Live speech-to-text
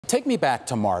take me back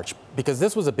to March, because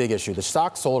this was a big issue. The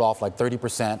stock sold off like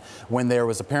 30% when there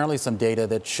was apparently some data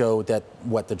that showed that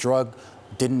the drug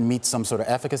didn't meet some sort of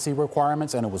efficacy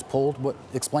requirements and it was pulled.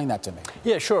 Explain that to me.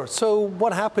 Yeah, sure. So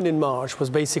what happened in March was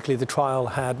basically the trial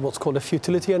had what's called a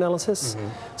futility analysis.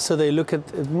 So they look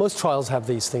at, most trials have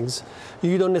these things.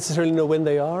 You don't necessarily know when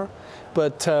they are,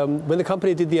 but when the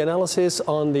company did the analysis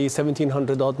on the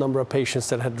 1,700 odd number of patients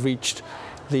that had reached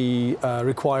the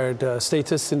required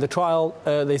status in the trial,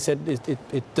 they said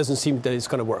it doesn't seem that it's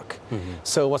going to work.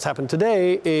 So what's happened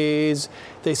today is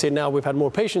they say now we've had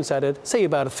more patients added, say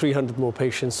about 300 more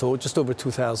patients, so just over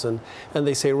 2,000. And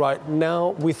they say, right,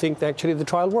 now we think that actually the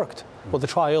trial worked. Well, the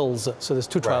trials, so there's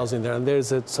two trials in there, and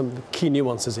there's some key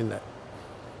nuances in there.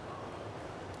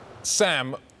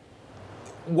 Sam,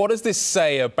 what does this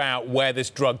say about where this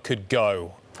drug could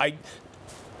go?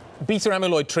 Beta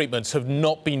amyloid treatments have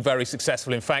not been very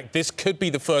successful. In fact, this could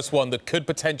be the first one that could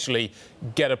potentially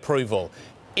get approval.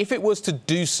 If it was to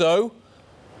do so,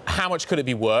 how much could it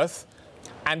be worth?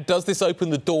 And does this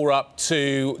open the door up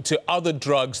to other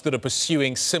drugs that are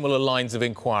pursuing similar lines of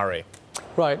inquiry?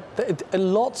 Right.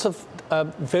 Lots of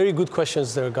very good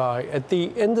questions there, Guy. At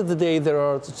the end of the day, there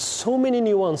are so many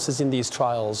nuances in these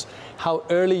trials. How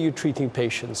early you're treating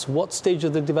patients, what stage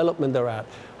of the development they're at,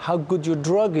 how good your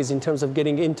drug is in terms of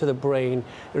getting into the brain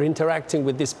or interacting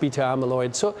with this beta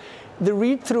amyloid. So the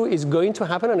read-through is going to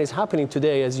happen, and it's happening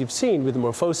today, as you've seen, with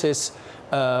MorphoSys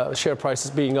share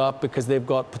prices being up because they've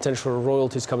got potential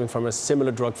royalties coming from a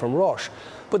similar drug from Roche.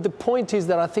 But the point is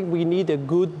that I think we need a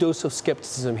good dose of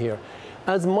skepticism here.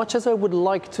 As much as I would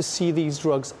like to see these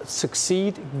drugs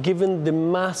succeed, given the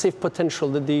massive potential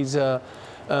that these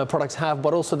products have,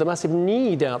 but also the massive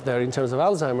need out there in terms of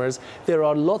Alzheimer's, there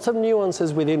are lots of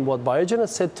nuances within what Biogen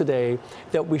has said today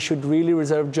that we should really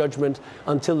reserve judgment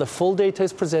until the full data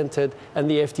is presented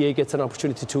and the FDA gets an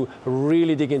opportunity to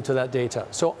really dig into that data.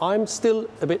 So I'm still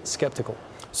a bit skeptical.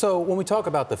 So when we talk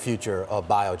about the future of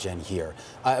Biogen here,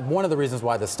 one of the reasons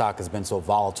why the stock has been so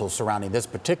volatile surrounding this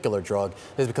particular drug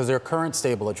is because their current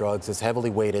stable of drugs is heavily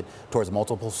weighted towards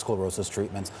multiple sclerosis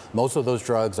treatments. Most of those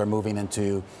drugs are moving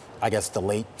into, I guess, the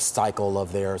late cycle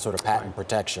of their sort of patent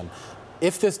protection.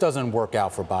 If this doesn't work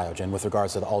out for Biogen with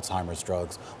regards to the Alzheimer's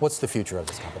drugs, what's the future of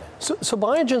this company? So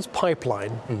Biogen's pipeline,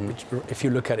 which, if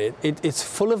you look at it, it's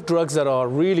full of drugs that are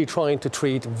really trying to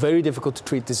treat very difficult to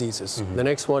treat diseases. The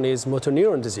next one is motor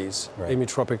neuron disease,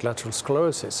 amyotrophic lateral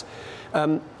sclerosis.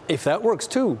 If that works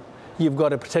too, you've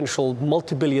got a potential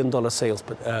multi-billion-dollar sales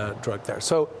drug there.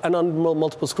 So, and on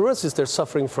multiple sclerosis, they're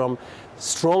suffering from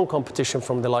strong competition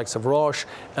from the likes of Roche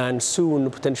and soon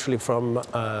potentially from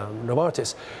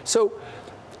Novartis. So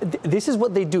this is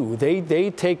what they do.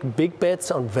 They take big bets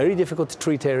on very difficult to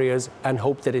treat areas and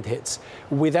hope that it hits.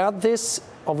 Without this,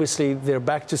 obviously, they're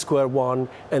back to square one,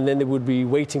 and then they would be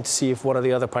waiting to see if one of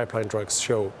the other pipeline drugs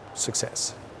show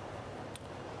success.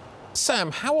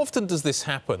 Sam, how often does this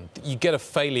happen? You get a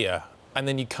failure and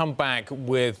then you come back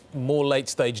with more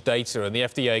late-stage data and the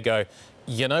FDA go,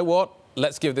 you know what,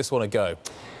 let's give this one a go.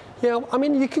 Yeah, I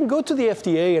mean, you can go to the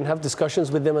FDA and have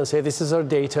discussions with them and say, this is our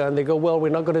data, and they go, well, we're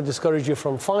not going to discourage you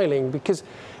from filing, because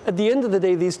at the end of the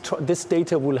day, this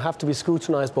data will have to be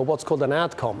scrutinized by what's called an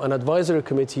AdCom, an advisory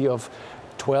committee of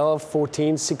 12,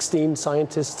 14, 16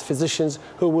 scientists, physicians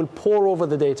who will pore over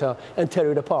the data and tear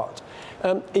it apart.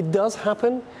 It does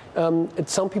happen.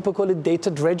 Some people call it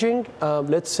data dredging.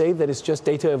 Let's say that it's just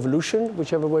data evolution,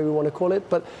 whichever way we want to call it.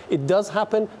 But it does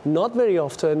happen, not very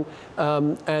often,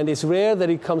 and it's rare that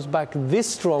it comes back this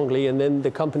strongly and then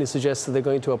the company suggests that they're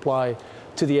going to apply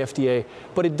to the FDA.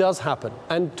 But it does happen.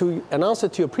 And to an answer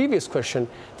to your previous question,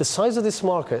 the size of this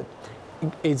market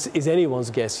is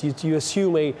anyone's guess. You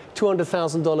assume a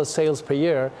 $200,000 sales per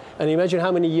year, and imagine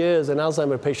how many years an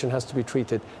Alzheimer patient has to be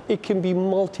treated. It can be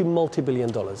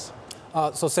multi-billion dollars.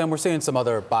 So, Sam, we're seeing some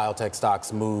other biotech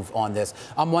stocks move on this.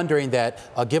 I'm wondering that,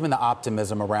 given the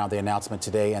optimism around the announcement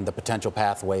today and the potential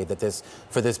pathway that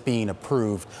for this being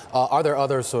approved, are there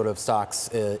other sort of stocks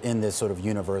in this sort of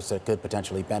universe that could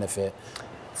potentially benefit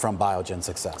from Biogen's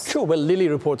success? Sure. Well, Lilly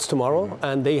reports tomorrow,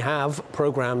 and they have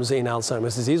programs in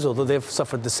Alzheimer's disease, although they've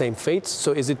suffered the same fates.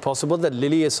 So is it possible that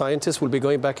Lilly, as scientists, will be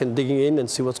going back and digging in and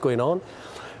see what's going on?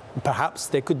 Perhaps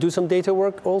they could do some data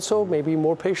work also, maybe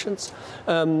more patients.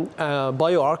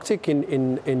 BioArctic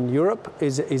in Europe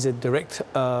is a direct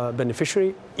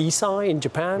beneficiary. Eisai in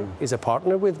Japan is a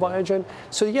partner with Biogen.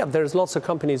 So yeah, there's lots of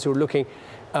companies who are looking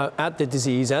at the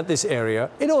disease, at this area.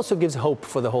 It also gives hope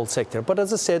for the whole sector. But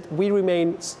as I said, we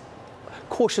remain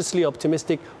cautiously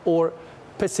optimistic or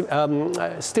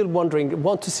still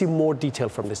want to see more detail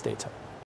from this data.